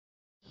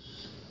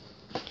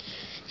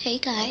Hey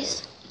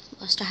guys,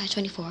 Monster High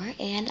 24,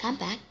 and I'm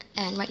back.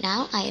 And right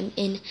now I am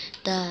in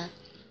the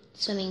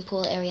swimming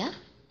pool area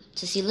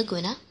to see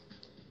Laguna.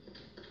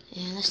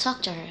 And let's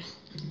talk to her.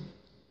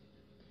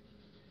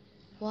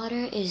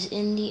 Water is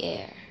in the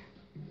air.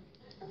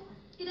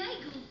 G'day,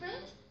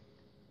 girlfriend.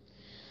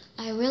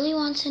 I really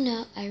want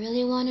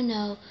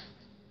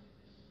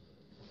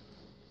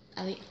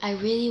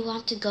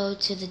to go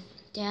to the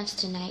dance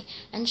tonight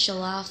and show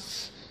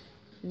off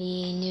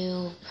me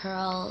new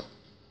pearl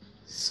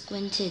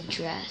squinted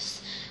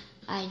dress.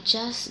 I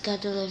just got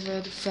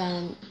delivered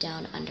from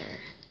down under,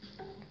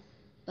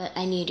 but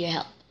I need your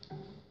help.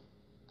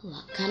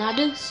 What can I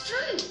do? It's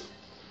true.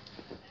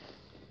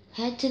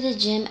 Head to the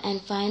gym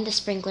and find the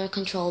sprinkler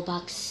control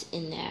box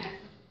in there.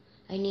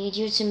 I need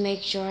you to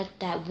make sure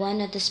that one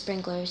of the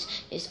sprinklers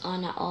is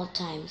on at all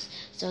times,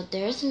 so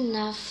there's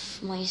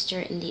enough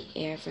moisture in the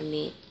air for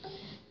me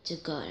to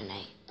go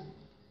tonight.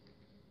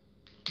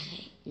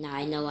 Okay, now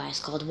I know why it's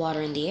called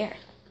water in the air.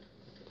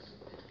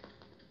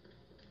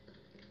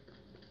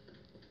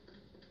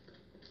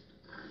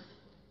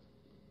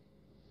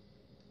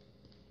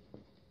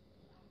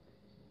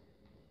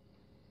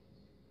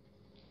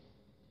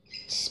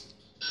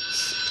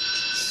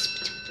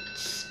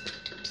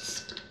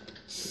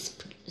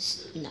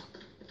 No.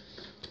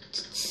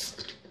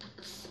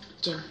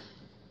 Jim.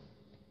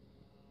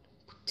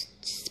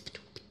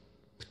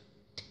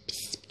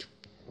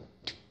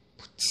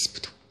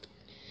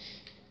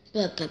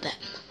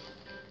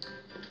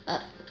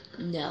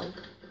 No.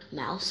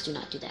 Mouse, do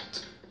not do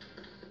that.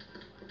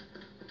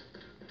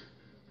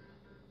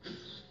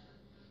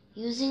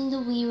 Using the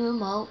Wii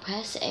remote,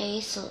 press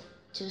A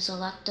to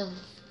select a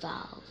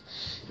valve.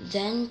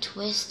 Then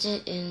twist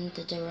it in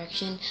the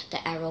direction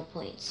the arrow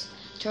points.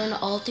 Turn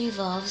all three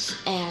valves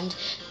and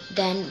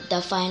then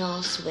the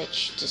final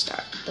switch to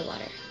start the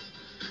water.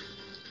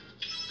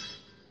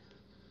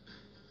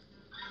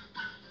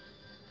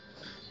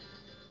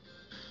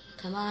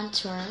 Come on,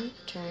 turn.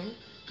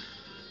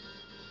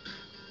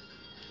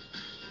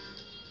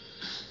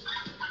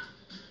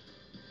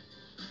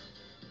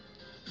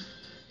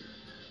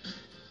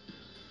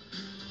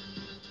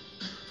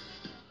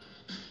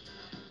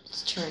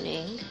 It's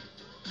turning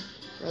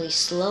really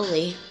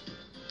slowly.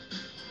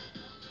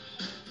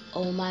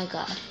 Oh my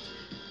god.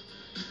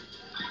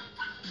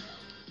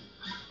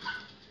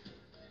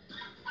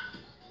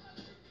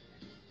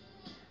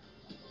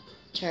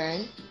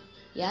 Turn.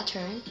 Yeah,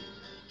 turn.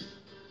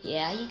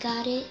 Yeah, you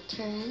got it.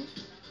 Turn.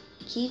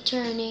 Keep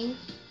turning.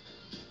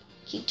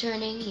 Keep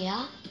turning,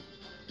 yeah?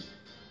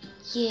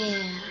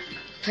 Yeah.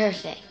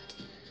 Perfect.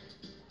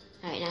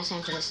 Alright, now it's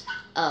time for this.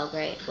 Oh,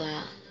 great.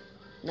 Wow.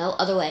 No,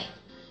 other way.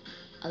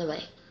 Other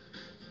way.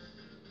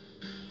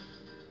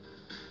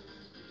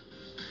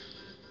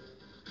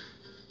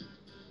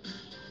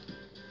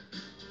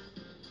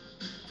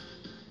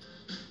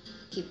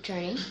 Keep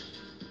turning.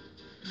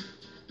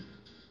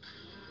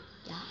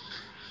 Yeah.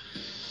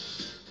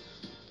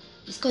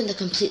 It's going the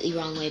completely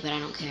wrong way, but I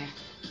don't care.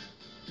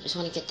 I just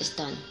want to get this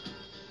done.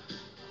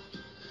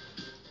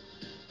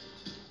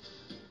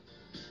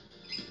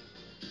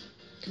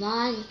 Come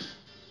on.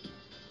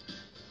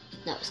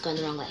 No, it's going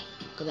the wrong way.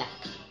 Go back.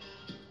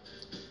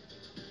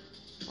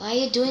 Why are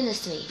you doing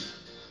this to me?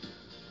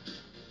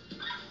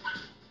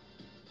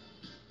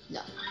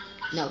 No.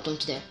 No, don't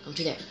you dare. Don't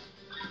you dare.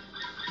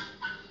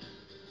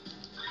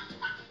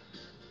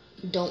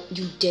 Don't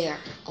you dare.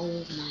 Oh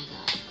my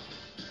god.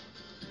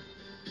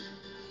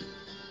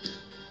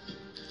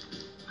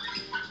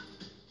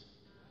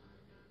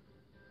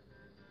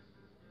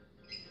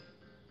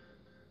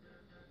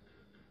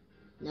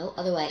 No,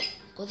 other way.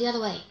 Go the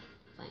other way.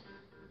 Fine.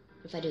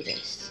 What if I do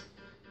this?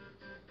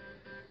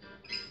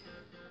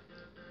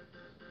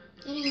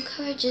 It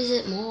encourages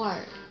it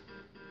more.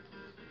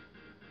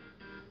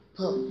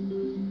 Pull.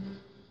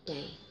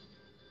 Dang.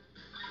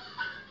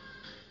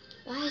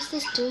 Why is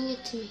this doing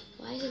it to me?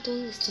 Why is it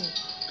doing this to me?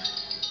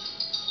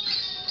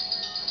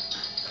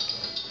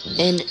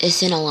 And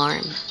it's an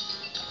alarm.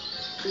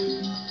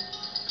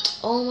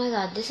 Oh my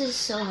god, this is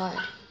so hard.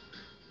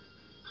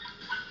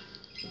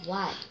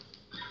 Why?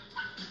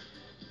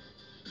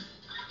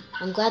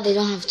 I'm glad they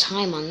don't have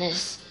time on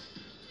this.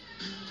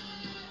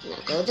 No,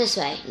 go this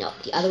way. No,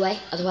 the other way.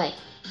 Other way.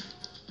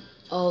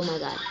 Oh my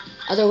god.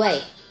 Other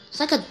way. It's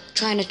like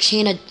trying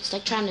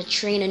to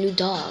train a new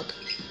dog.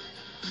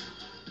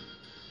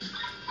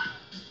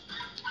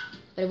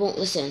 But it won't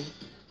listen.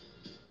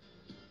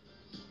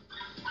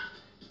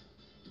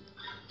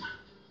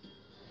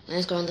 And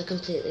it's going the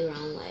completely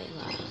wrong way.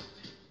 Wow.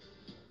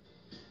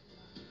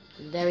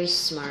 Very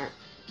smart.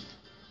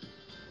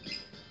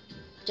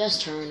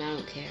 Just turn, I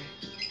don't care.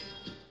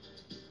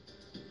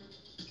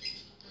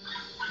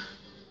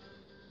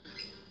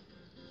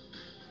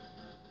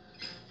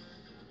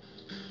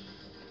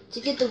 To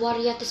get the water,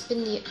 you have to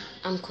spin the...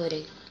 I'm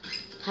quitting.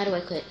 How do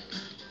I quit?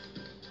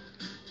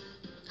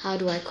 How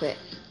do I quit?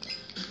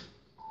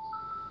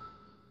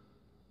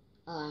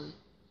 I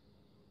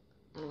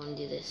don't want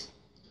to do this.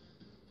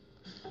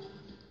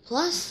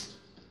 Plus,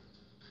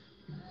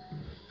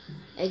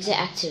 exit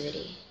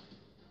activity.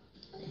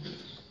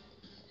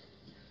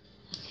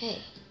 Okay.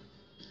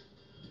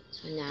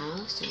 So now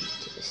it's time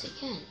to do this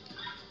again.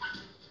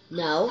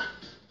 No.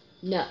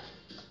 No.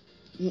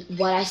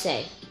 What'd I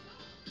say?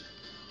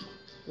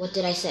 What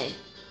did I say?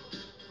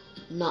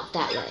 Not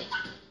that way.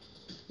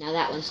 Now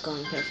that one's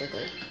going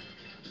perfectly.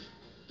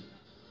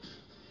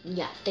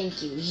 Yeah,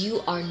 thank you.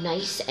 You are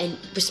nice and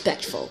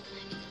respectful.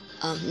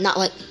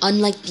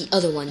 Unlike the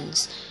other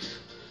ones.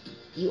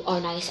 You are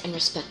nice and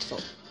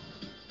respectful.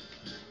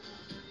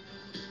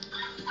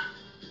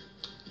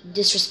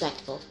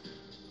 Disrespectful.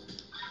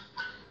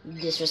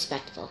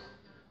 Disrespectful.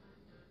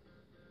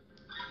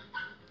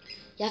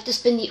 You have to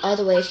spin the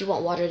other way if you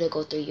want water to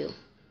go through you.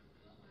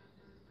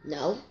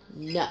 No,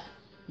 no,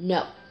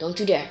 no. Don't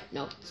you dare.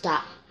 No,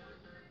 stop.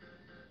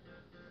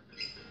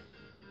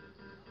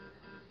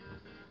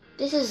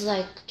 This is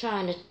like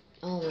trying to...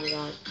 Oh my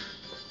god.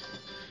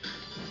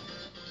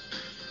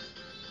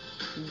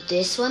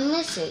 This one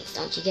listens,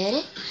 don't you get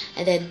it?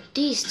 And then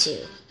these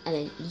two. And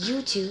then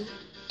you two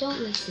don't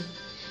listen.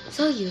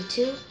 So you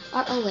two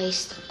are a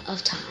waste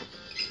of time.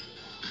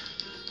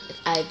 If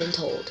I've been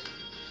told.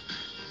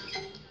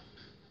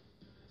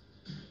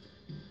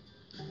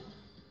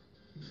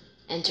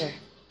 Enter.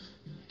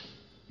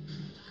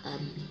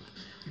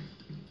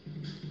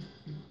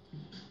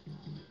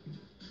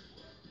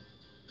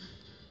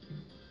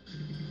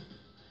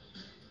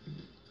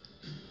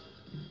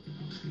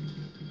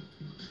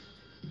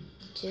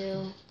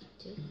 Two.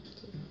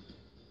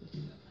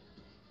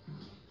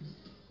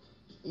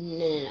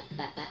 No.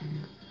 Back.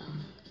 Oh.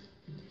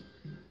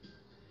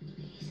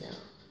 Okay, so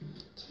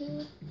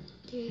 2,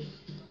 3,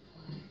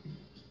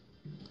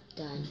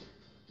 4. Done.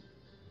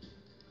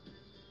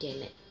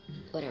 Damn it.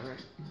 Whatever.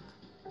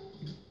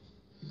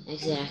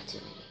 Exit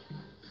activity.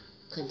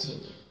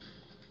 Continue.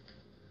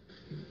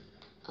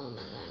 Oh my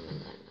god.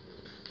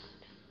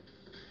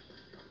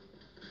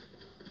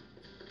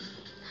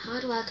 How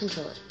do I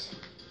control it?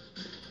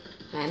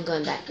 Alright, I'm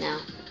going back now.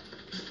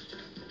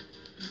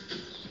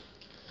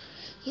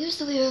 Use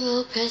the Wii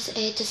remote, press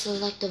A to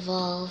select the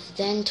valve,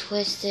 then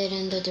twist it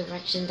in the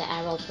direction the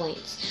arrow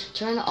points.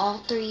 Turn all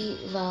 3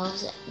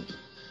 valves,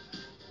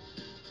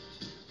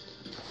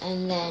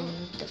 and then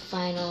the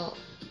final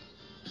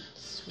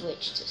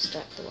switch to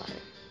start the water.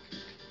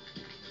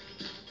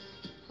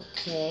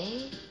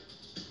 Okay.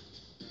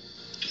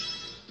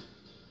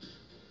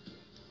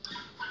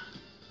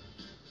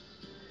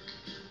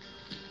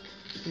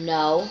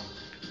 No.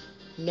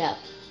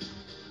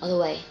 Other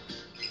way.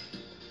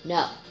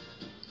 No.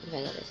 If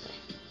I go this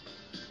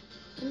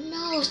way.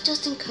 No, it's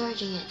just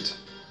encouraging it.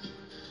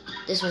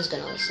 This one's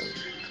gonna listen.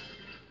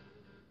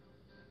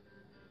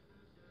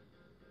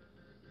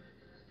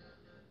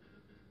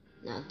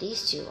 Now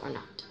these two are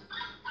not.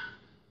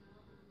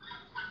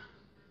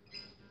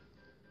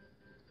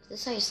 Is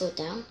this how you slow it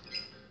down?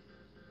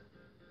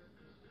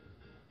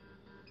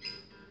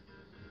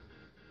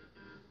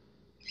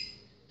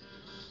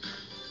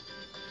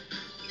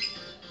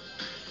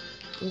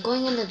 I'm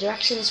going in the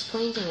direction it's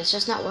pointing, it's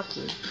just not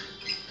working.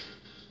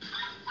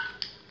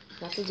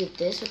 I have to do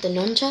this with the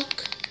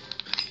nunchuck.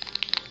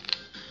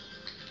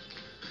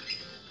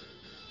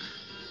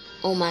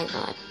 Oh my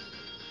god.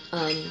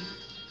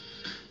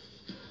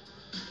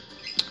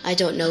 I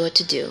don't know what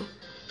to do.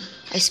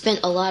 I spent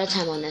a lot of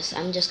time on this.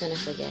 I'm just gonna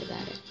forget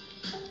about it.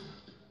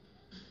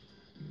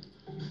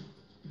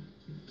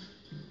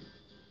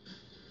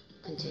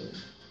 Continue.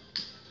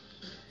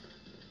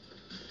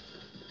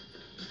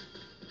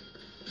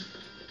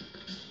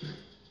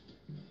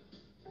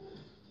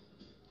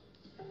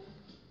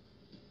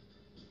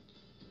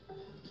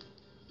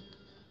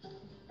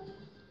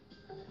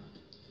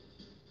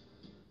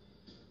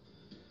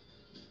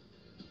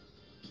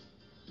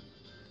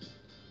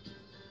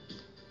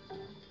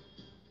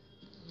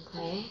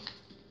 Okay.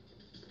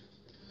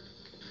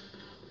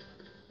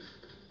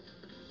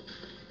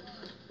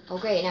 Oh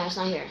great, now it's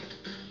not here.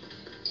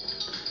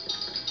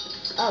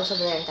 Oh, it's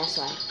over there, that's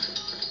why.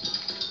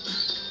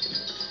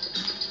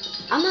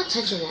 I'm not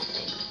touching that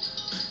thing.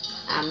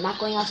 I'm not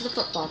going out to the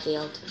football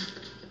field.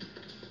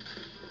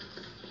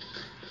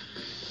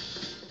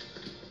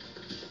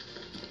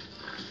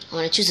 I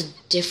want to choose a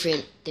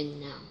different thing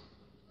now.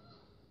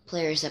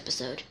 Players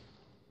episode.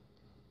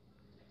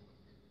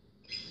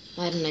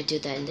 Why didn't I do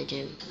that in the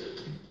gym?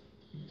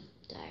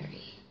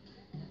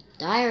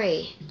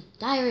 Diary.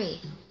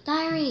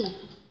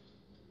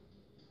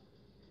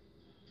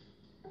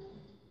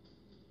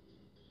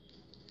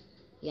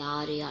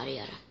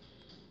 Yada.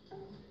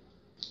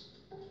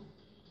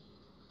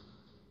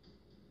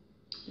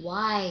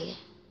 Why?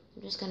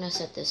 I'm just gonna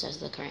set this as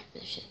the current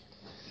mission.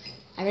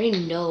 I already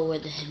know where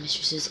the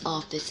headmistress's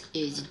office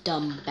is,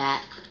 dumb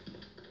bat.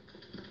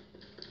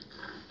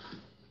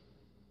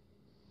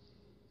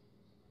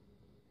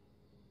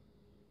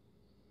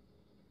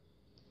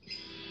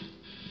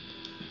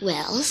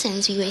 Well,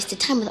 since we wasted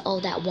time with all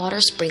that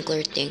water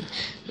sprinkler thing,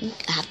 we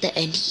have to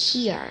end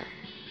here.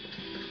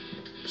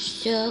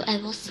 So I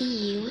will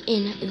see you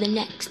in the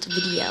next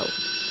video.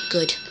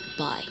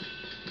 Goodbye.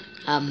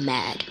 I'm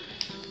mad.